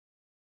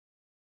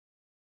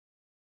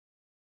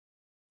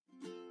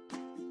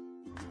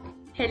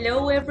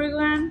Hello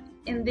everyone!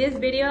 In this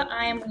video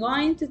I am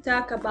going to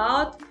talk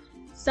about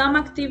some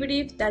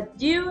activities that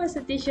you as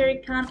a teacher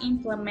can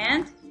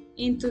implement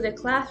into the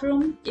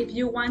classroom if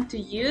you want to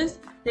use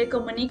the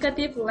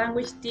communicative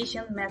language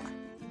teaching method.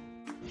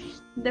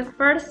 The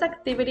first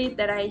activity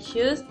that I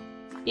choose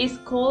is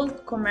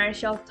called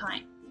commercial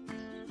time.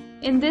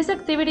 In this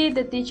activity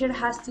the teacher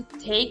has to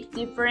take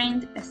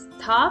different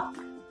stuff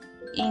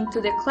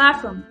into the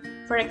classroom.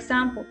 For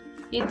example,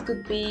 it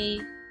could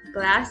be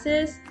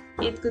glasses,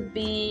 it could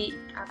be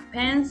a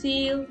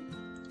pencil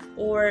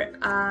or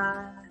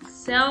a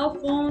cell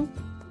phone,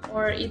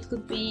 or it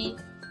could be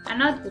a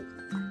notebook.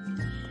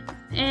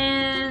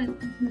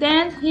 And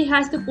then he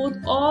has to put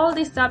all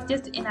these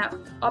objects in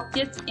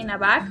a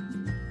bag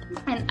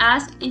and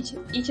ask each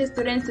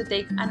student to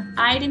take an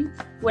item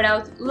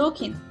without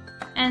looking,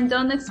 and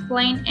don't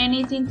explain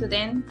anything to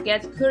them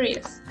get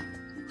curious.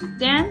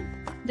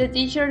 Then the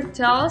teacher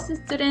tells the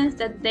students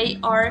that they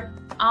are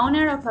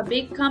owner of a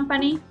big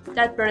company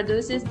that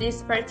produces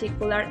this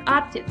particular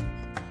object.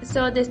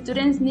 So the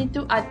students need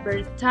to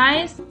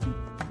advertise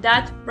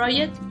that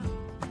project,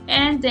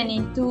 and they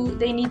need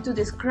to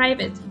describe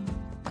it,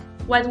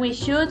 what we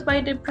should buy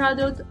the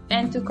product,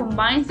 and to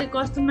convince the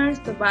customers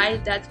to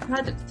buy that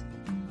product.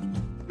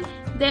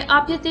 The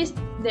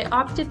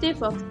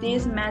objective of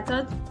this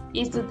method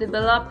is to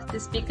develop the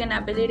speaking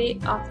ability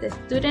of the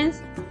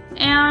students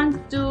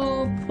and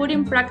to put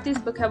in practice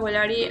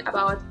vocabulary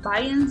about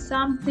buying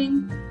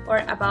something or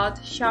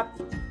about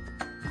shopping.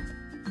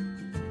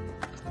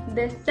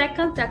 The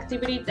second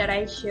activity that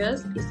I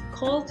choose is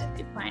called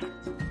Define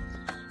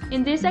It.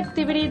 In this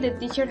activity, the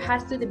teacher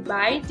has to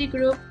divide the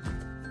group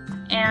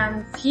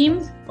in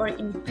teams or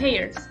in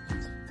pairs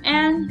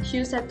and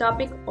choose a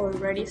topic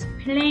already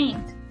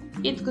explained.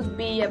 It could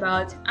be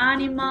about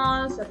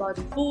animals, about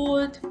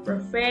food,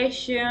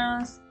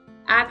 professions,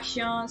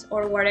 actions,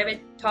 or whatever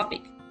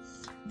topic.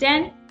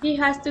 Then he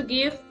has to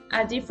give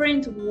a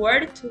different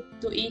word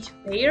to each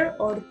pair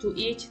or to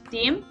each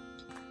team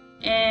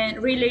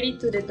and related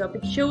to the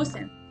topic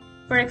chosen.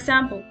 For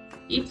example,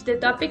 if the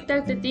topic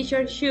that the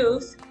teacher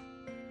chooses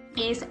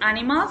is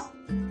animals,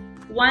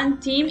 one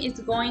team is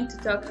going to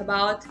talk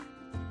about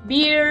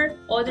bear,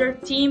 other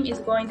team is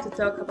going to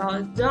talk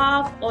about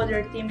dog,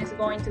 other team is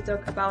going to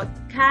talk about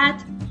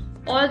cat,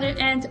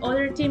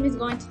 other team is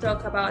going to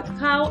talk about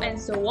cow, and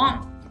so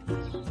on.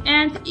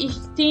 And each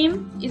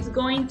team is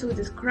going to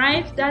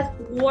describe that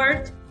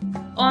word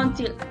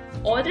until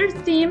other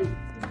team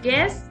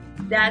guess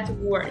that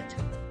word.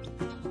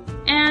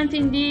 And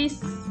in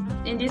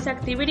this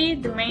activity,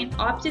 the main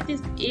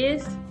objective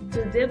is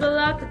to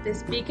develop the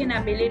speaking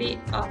ability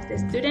of the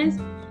students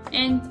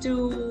and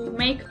to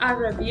make a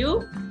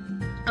review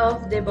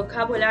of the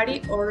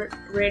vocabulary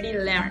already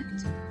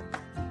learned.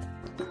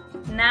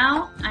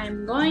 Now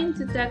I'm going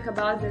to talk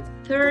about the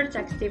third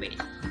activity,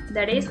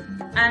 that is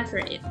Answer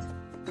It.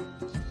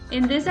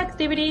 In this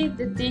activity,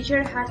 the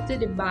teacher has to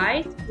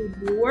divide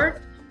the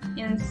word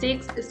in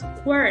 6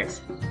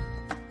 squares,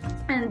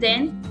 and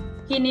then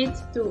he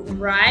needs to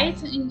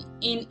write in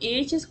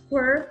each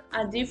square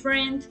a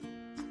different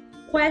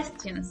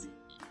questions.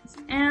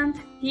 And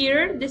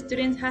here the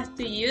student has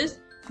to use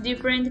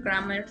different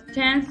grammar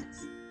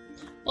tenses.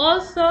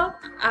 Also,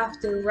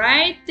 after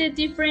write the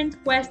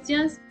different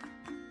questions,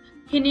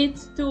 he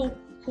needs to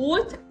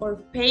put or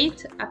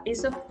paste a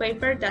piece of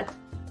paper that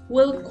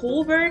will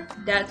cover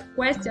that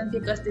question,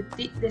 because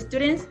the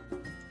students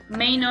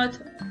may not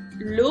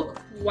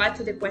look what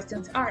the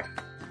questions are.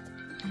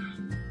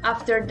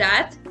 After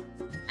that,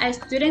 a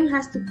student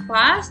has to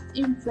pass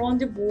in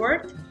front of the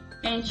board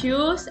and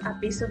choose a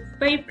piece of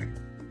paper.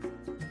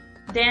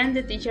 Then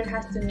the teacher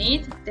has to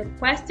need the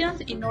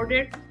questions in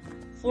order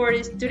for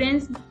the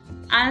students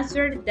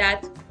answer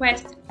that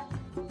question.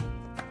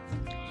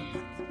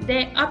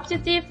 The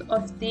objective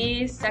of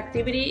this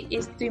activity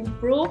is to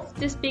improve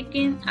the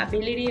speaking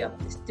ability of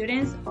the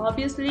students,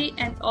 obviously,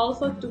 and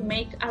also to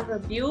make a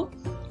review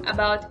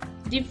about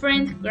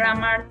different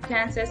grammar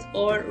tenses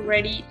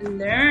already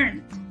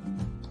learned.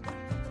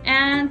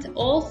 And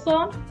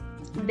also,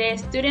 the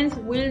students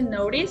will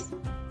notice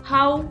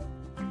how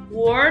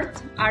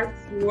words are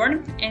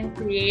formed and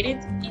created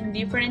in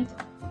different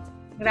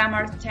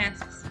grammar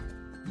tenses.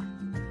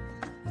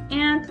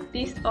 And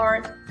these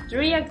are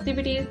 3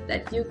 activities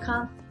that you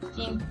can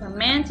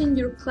implement in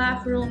your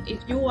classroom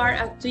if you are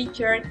a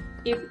teacher,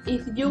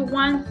 if you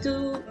want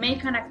to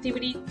make an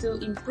activity to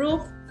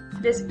improve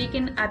the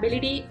speaking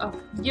ability of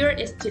your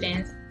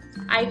students.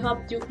 I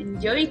hope you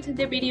enjoyed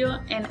the video,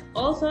 and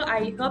also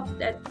I hope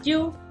that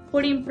you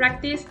put in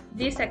practice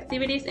these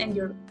activities in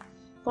your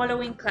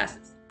following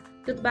classes.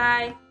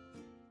 Goodbye!